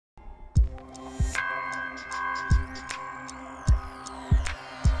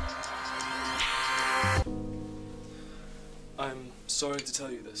Sorry to tell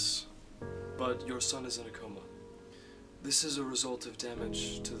you this, but your son is in a coma. This is a result of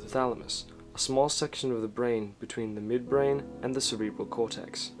damage to the thalamus, a small section of the brain between the midbrain and the cerebral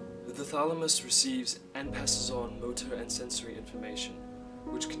cortex. The thalamus receives and passes on motor and sensory information,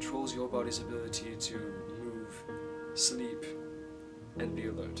 which controls your body's ability to move, sleep, and be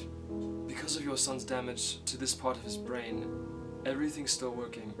alert. Because of your son's damage to this part of his brain, everything's still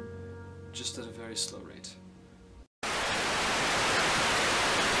working, just at a very slow rate.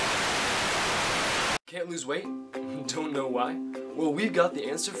 Can't lose weight? Don't know why? Well, we've got the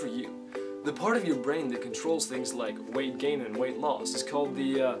answer for you. The part of your brain that controls things like weight gain and weight loss is called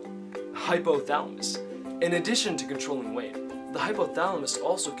the hypothalamus. In addition to controlling weight, the hypothalamus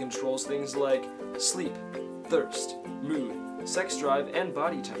also controls things like sleep, thirst, mood, sex drive, and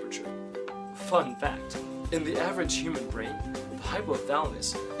body temperature. Fun fact, in the average human brain, the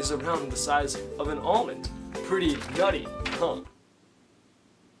hypothalamus is around the size of an almond. Pretty nutty, huh?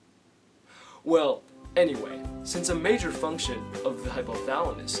 Well, anyway, since a major function of the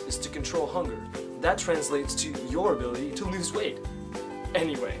hypothalamus is to control hunger, that translates to your ability to lose weight.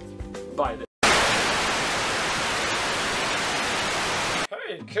 Anyway, bye then.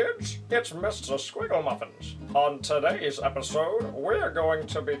 Hey kids, it's Mr. Squiggle Muffins. On today's episode, we're going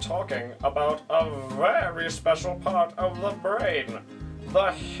to be talking about a very special part of the brain,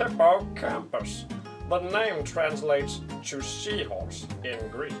 the hippocampus. The name translates to seahorse in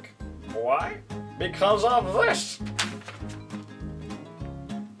Greek. Why? Because of this!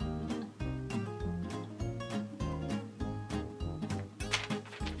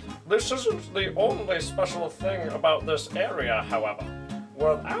 This isn't the only special thing about this area, however.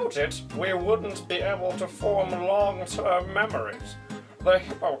 Without it, we wouldn't be able to form long-term memories. The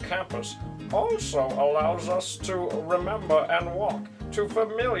hippocampus also allows us to remember and walk to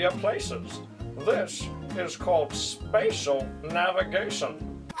familiar places. This is called spatial navigation.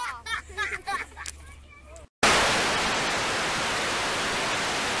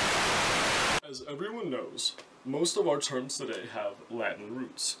 As everyone knows, most of our terms today have Latin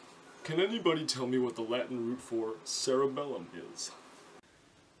roots. Can anybody tell me what the Latin root for cerebellum is?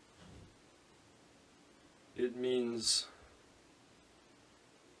 It means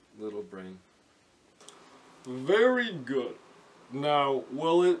little brain. Very good. Now,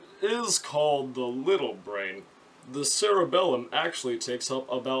 while it is called the little brain, the cerebellum actually takes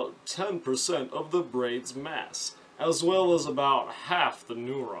up about 10% of the brain's mass, as well as about half the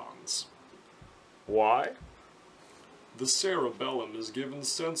neurons. Why? The cerebellum is given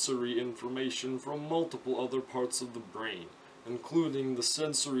sensory information from multiple other parts of the brain, including the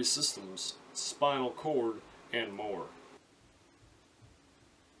sensory systems, spinal cord, and more.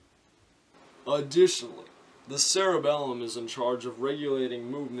 Additionally, the cerebellum is in charge of regulating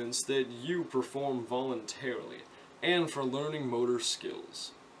movements that you perform voluntarily, and for learning motor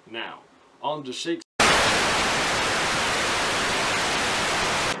skills. Now, on to Shakespeare.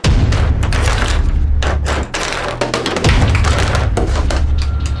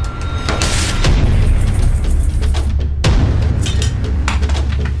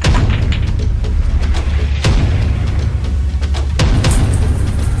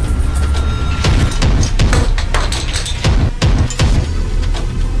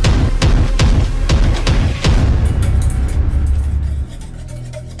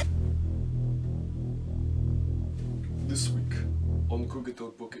 This week, on Cook It or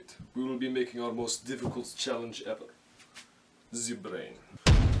Book It, we will be making our most difficult challenge ever. The brain.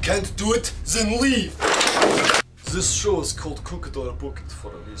 Can't do it? Then leave! This show is called Cook It or Book It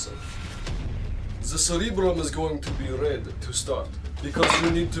for a reason. The cerebrum is going to be red to start, because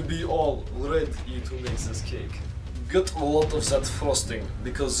you need to be all ready to make this cake. Get a lot of that frosting,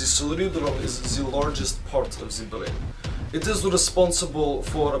 because the cerebrum is the largest part of the brain. It is responsible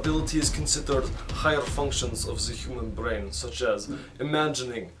for abilities considered higher functions of the human brain, such as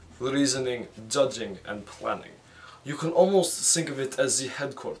imagining, reasoning, judging, and planning. You can almost think of it as the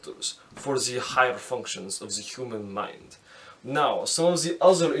headquarters for the higher functions of the human mind. Now, some of the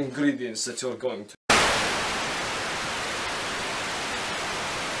other ingredients that you're going to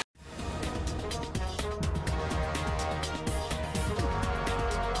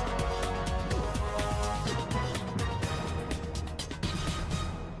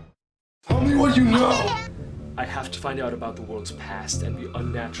Tell me what you know! I have to find out about the world's past and be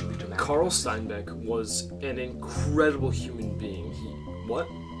unnaturally dramatic. Carl Steinbeck was an incredible human being. What?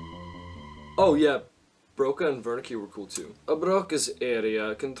 Oh yeah, Broca and Wernicke were cool too. A Broca's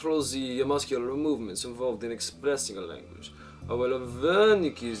area controls the muscular movements involved in expressing a language, while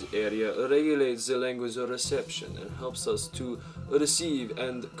Wernicke's area regulates the language reception and helps us to receive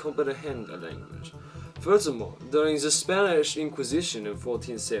and comprehend a language. Furthermore, during the Spanish Inquisition in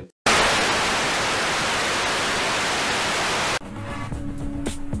 1470,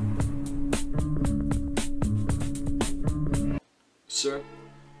 Sir,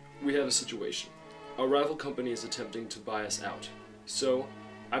 we have a situation. Our rival company is attempting to buy us out. So,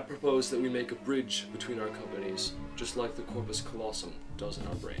 I propose that we make a bridge between our companies, just like the corpus callosum does in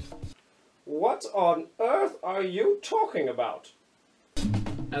our brain. What on earth are you talking about?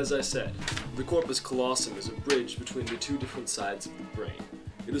 As I said, the corpus callosum is a bridge between the two different sides of the brain.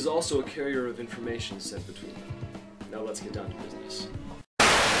 It is also a carrier of information sent between them. Now let's get down to business.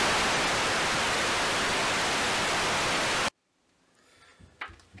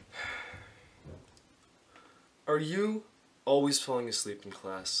 Are you always falling asleep in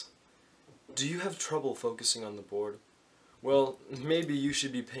class? Do you have trouble focusing on the board? Well, maybe you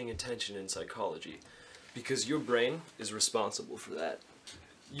should be paying attention in psychology, because your brain is responsible for that.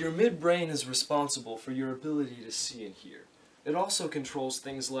 Your midbrain is responsible for your ability to see and hear. It also controls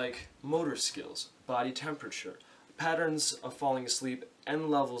things like motor skills, body temperature, patterns of falling asleep, and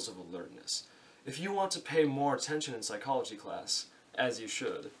levels of alertness. If you want to pay more attention in psychology class, as you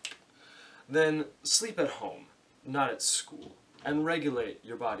should, then sleep at home, not at school, and regulate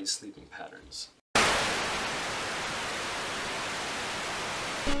your body's sleeping patterns.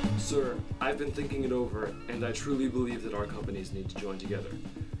 Sir, I've been thinking it over, and I truly believe that our companies need to join together,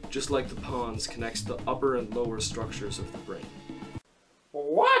 just like the pons connects the upper and lower structures of the brain.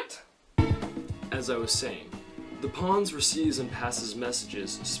 What? As I was saying, the pons receives and passes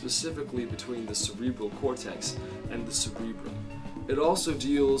messages specifically between the cerebral cortex and the cerebrum. It also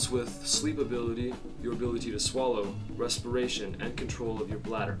deals with sleep ability, your ability to swallow, respiration, and control of your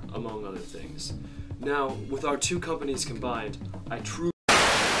bladder, among other things. Now, with our two companies combined, I truly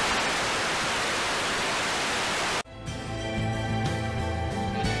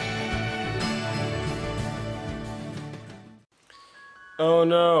Oh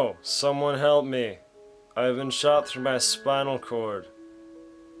no, someone help me. I've been shot through my spinal cord.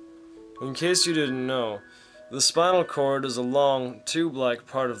 In case you didn't know, the spinal cord is a long, tube-like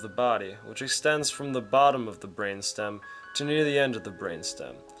part of the body, which extends from the bottom of the brainstem to near the end of the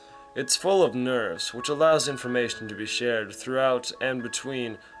brainstem. It's full of nerves, which allows information to be shared throughout and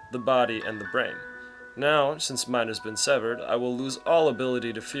between the body and the brain. Now, since mine has been severed, I will lose all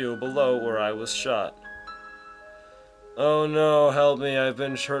ability to feel below where I was shot. Oh no, help me, I've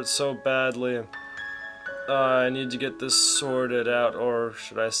been hurt so badly. I need to get this sorted out, or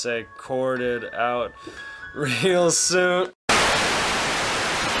should I say corded out, real soon. I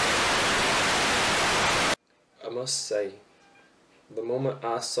must say, the moment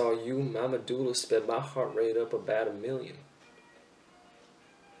I saw you, my medulla sped my heart rate up about 1,000,000.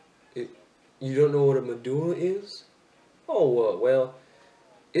 You don't know what a medulla is? Oh, well,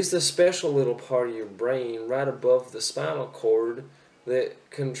 it's the special little part of your brain right above the spinal cord that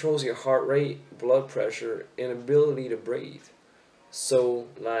controls your heart rate, blood pressure, and ability to breathe. So,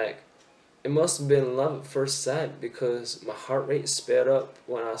 like, it must have been love at first sight, because my heart rate sped up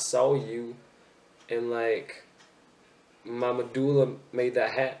when I saw you, and like, my medulla made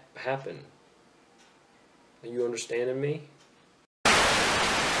that happen. Are you understanding me?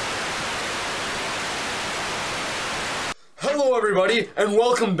 Hello everybody, and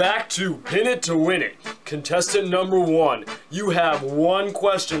welcome back to Pin It to Win It. Contestant number 1, you have one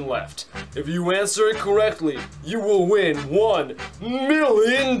question left. If you answer it correctly, you will win $1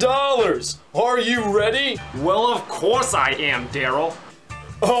 million. Are you ready? Well, of course I am, Daryl.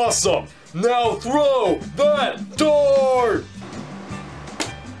 Awesome! Now throw that dart!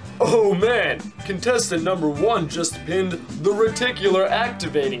 Oh man, contestant number 1 just pinned the reticular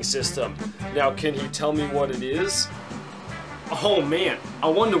activating system. Now can he tell me what it is? Oh man, I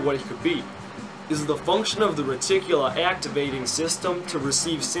wonder what it could be. Is the function of the reticular activating system to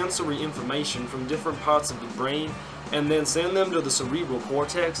receive sensory information from different parts of the brain and then send them to the cerebral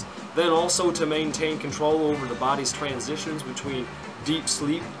cortex, then also to maintain control over the body's transitions between deep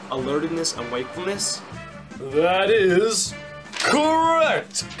sleep, alertness, and wakefulness? That is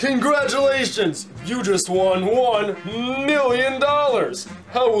correct! Congratulations! You just won $1 million!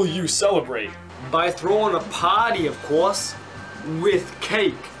 How will you celebrate? By throwing a party, of course, with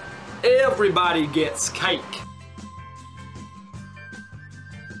cake. Everybody gets cake.